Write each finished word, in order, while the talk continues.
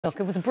Look,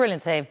 it was a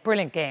brilliant save,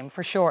 brilliant game,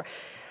 for sure.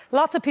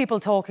 Lots of people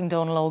talking,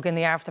 Donal Óg, in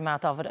the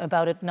aftermath of it,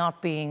 about it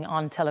not being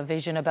on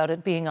television, about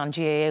it being on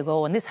GAA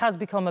Go, and this has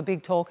become a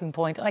big talking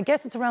point. And I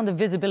guess it's around the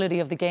visibility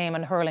of the game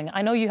and hurling.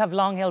 I know you have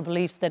long-held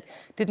beliefs that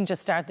didn't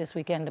just start this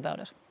weekend about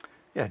it.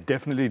 Yeah,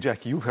 definitely,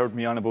 Jackie. You've heard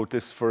me on about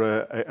this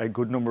for a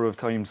good number of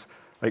times.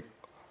 Like,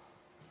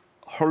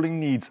 hurling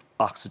needs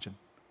oxygen,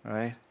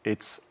 right?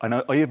 And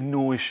I have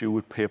no issue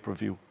with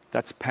pay-per-view.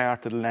 That's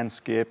part of the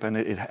landscape, and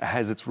it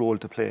has its role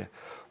to play.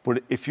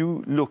 But if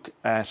you look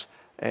at,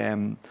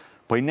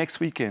 by next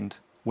weekend,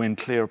 when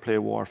Clare play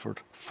Waterford,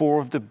 4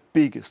 of the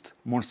biggest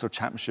Munster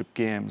Championship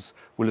games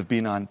will have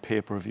been on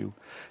pay-per-view.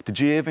 The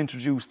GAA have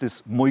introduced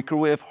this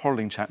microwave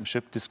hurling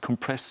championship, this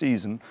compressed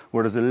season,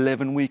 where there's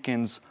 11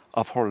 weekends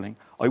of hurling.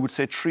 I would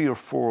say 3 or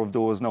 4 of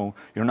those now,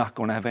 you're not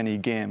going to have any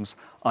games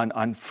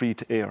on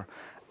free-to-air.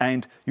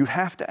 And you'd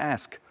have to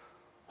ask,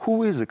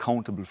 who is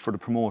accountable for the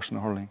promotion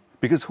of hurling?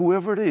 Because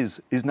whoever it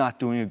is not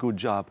doing a good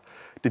job.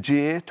 The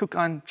GAA took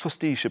on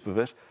trusteeship of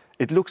it.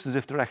 It looks as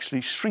if they're actually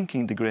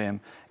shrinking the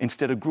game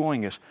instead of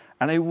growing it.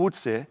 And I would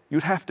say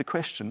you'd have to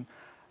question,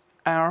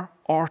 are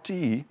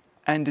RTE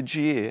and the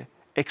GAA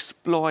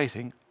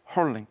exploiting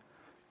hurling?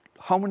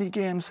 How many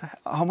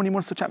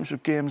Munster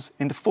Championship games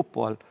in the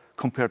football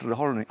compared to the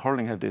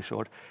hurling have they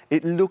showed?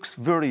 It looks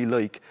very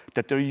like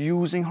that they're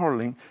using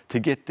hurling to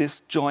get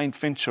this joint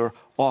venture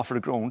off of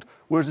the ground,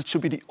 whereas it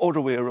should be the other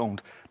way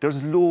around.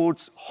 There's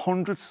loads,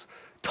 hundreds,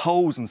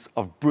 thousands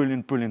of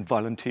brilliant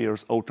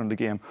volunteers out in the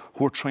game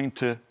who are trying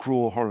to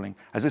grow hurling.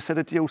 As I said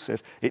at the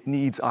outset, it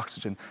needs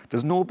oxygen.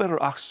 There's no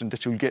better oxygen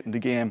that you'll get in the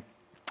game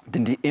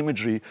than the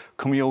imagery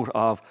coming out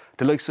of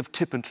the likes of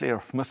Tip and Clare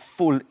from a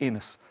full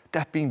Innis,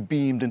 that being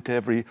beamed into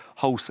every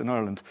house in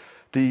Ireland.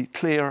 The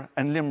Clare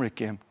and Limerick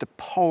game, the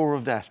power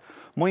of that.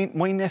 My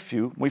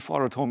nephew, my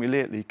father told me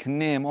lately, can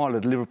name all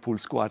of the Liverpool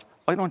squad.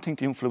 I don't think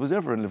the young fella was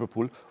ever in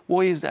Liverpool.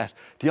 Why is that?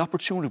 The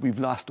opportunity we've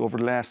lost over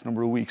the last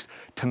number of weeks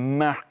to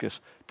market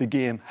the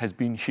game has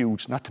been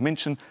huge, not to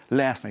mention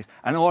last night.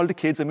 And all the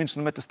kids, I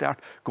mentioned them at the start,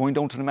 going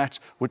down to the match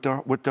with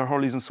their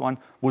hurleys and so on,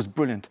 was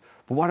brilliant.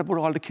 But what about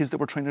all the kids that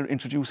we're trying to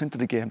introduce into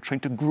the game, trying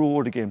to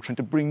grow the game, trying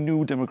to bring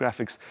new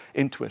demographics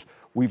into it?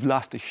 We've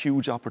lost a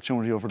huge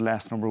opportunity over the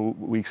last number of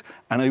weeks,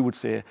 and I would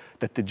say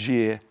that the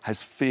GAA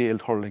has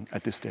failed hurling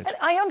at this stage. And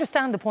I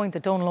understand the point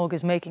that Donal Óg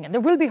is making, and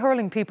there will be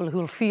hurling people who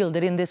will feel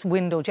that in this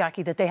window,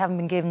 Jackie, that they haven't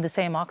been given the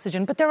same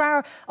oxygen. But there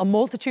are a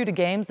multitude of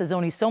games. There's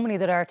only so many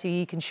that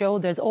RTE can show.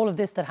 There's all of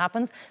this that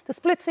happens. The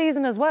split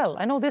season as well.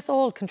 I know this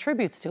all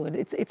contributes to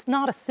it. It's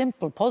not a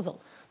simple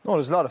puzzle. No,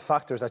 there's a lot of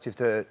factors that you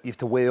have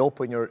to weigh up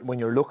when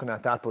you're looking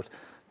at that. But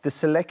the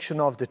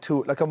selection of the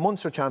two, like a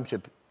Munster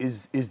Championship,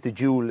 is the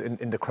jewel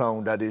in the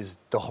crown that is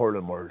the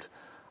hurling world.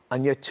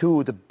 And yet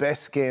 2 of the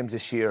best games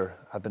this year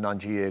have been on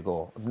GAA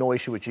Go. I've no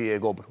issue with GAA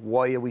Go, but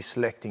why are we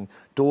selecting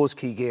those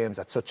key games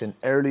at such an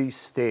early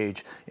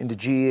stage in the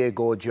GAA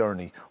Go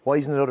journey? Why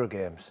isn't it other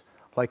games?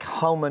 Like,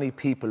 how many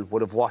people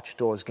would have watched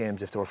those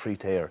games if they were free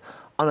to air?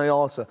 And I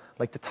also,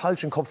 like, the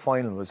Tailteann Cup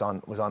final was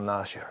on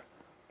last year.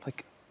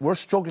 Like, we're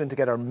struggling to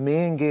get our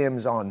main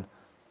games on,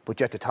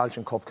 but yet the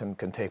Tailteann Cup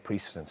can take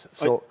precedence.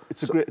 So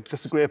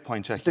that's a great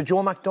point, Jackie. The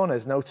Joe McDonagh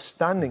is an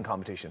outstanding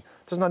competition.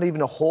 There's not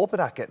even a hope of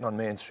that getting on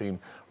mainstream,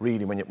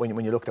 really, when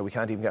you look at it, we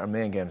can't even get our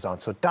main games on.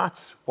 So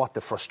that's what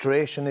the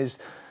frustration is.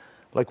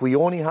 Like, we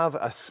only have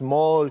a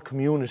small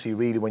community,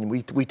 really. When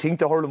we think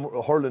the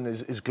hurling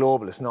is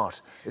global, it's not.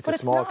 It's a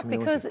small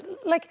community. Because,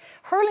 like,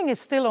 hurling is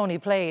still only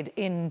played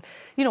in,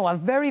 you know, a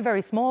very,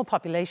 very small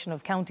population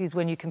of counties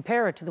when you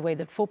compare it to the way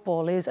that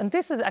football is. And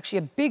this is actually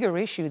a bigger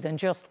issue than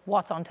just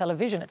what's on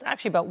television. It's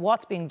actually about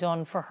what's being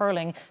done for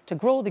hurling to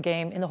grow the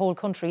game in the whole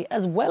country,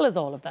 as well as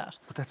all of that.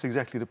 But that's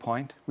exactly the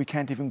point. We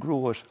can't even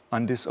grow it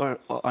on this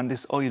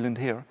island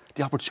here.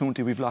 The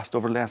opportunity we've lost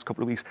over the last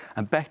couple of weeks.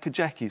 And back to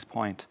Jackie's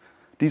point.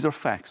 These are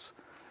facts.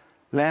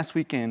 Last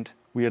weekend,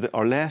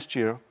 last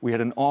year, we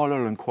had an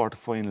All-Ireland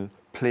quarter-final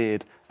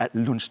played at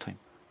lunchtime,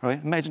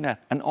 right? Imagine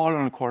that, an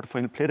All-Ireland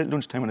quarter-final played at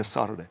lunchtime on a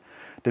Saturday.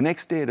 The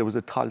next day, there was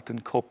a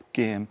Tailteann Cup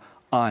game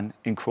on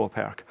in Croke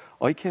Park.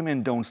 I came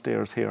in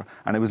downstairs here,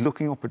 and I was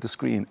looking up at the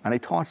screen, and I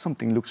thought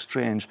something looked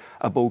strange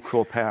about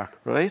Croke Park,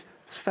 right? In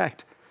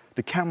fact,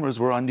 the cameras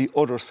were on the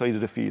other side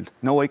of the field.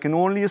 Now, I can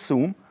only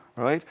assume,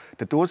 right,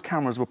 that those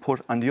cameras were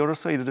put on the other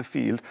side of the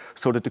field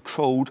so that the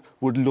crowd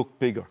would look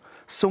bigger.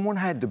 Someone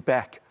had the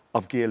back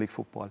of Gaelic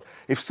football.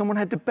 If someone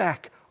had the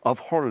back of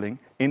hurling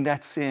in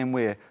that same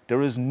way,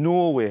 there is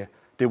no way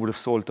they would have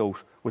sold out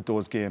with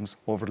those games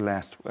over the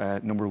last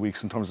number of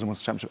weeks in terms of the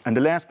Munster Championship. And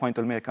the last point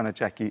I'll make on it,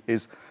 Jackie,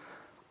 is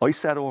I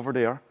sat over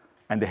there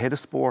and the head of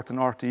sport in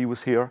RTE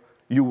was here,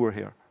 you were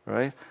here,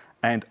 right?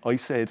 And I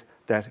said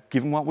that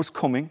given what was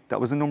coming, that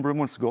was a number of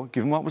months ago,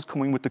 given what was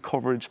coming with the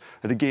coverage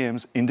of the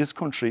games in this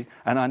country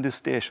and on this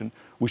station,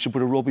 we should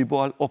put a rugby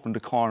ball up in the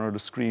corner of the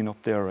screen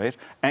up there, right?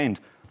 And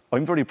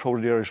I'm very proud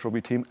of the Irish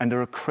rugby team, and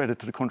they're a credit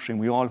to the country, and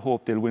we all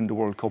hope they'll win the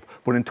World Cup.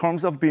 But in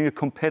terms of being a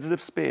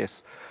competitive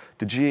space,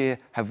 the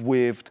GAA have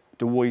waved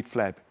the white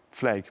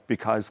flag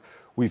because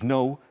we've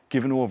now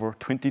given over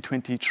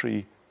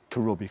 2023 to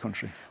rugby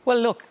country? Well,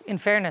 look, in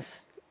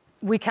fairness,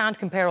 we can't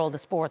compare all the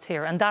sports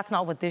here, and that's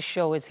not what this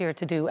show is here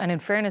to do. And in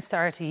fairness to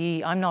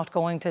RTE, I'm not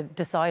going to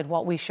decide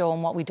what we show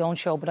and what we don't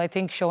show, but I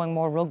think showing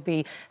more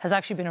rugby has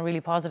actually been a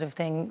really positive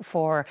thing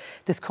for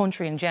this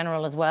country in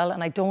general as well,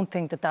 and I don't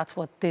think that that's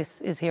what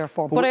this is here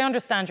for. But I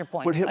understand your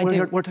point. We're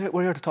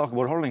here to talk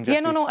about hurling,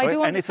 Jackie. Yeah, no, I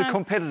do understand.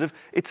 And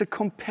it's a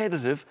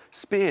competitive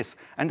space,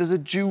 and there's a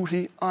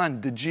duty on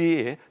the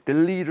GA, the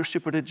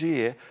leadership of the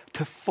GA,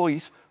 to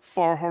fight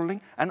for hurling,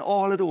 and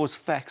all of those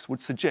facts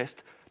would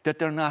suggest that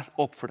they're not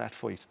up for that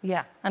fight.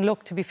 Yeah, and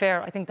look, to be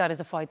fair, I think that is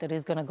a fight that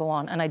is going to go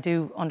on, and I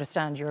do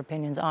understand your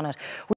opinions on it.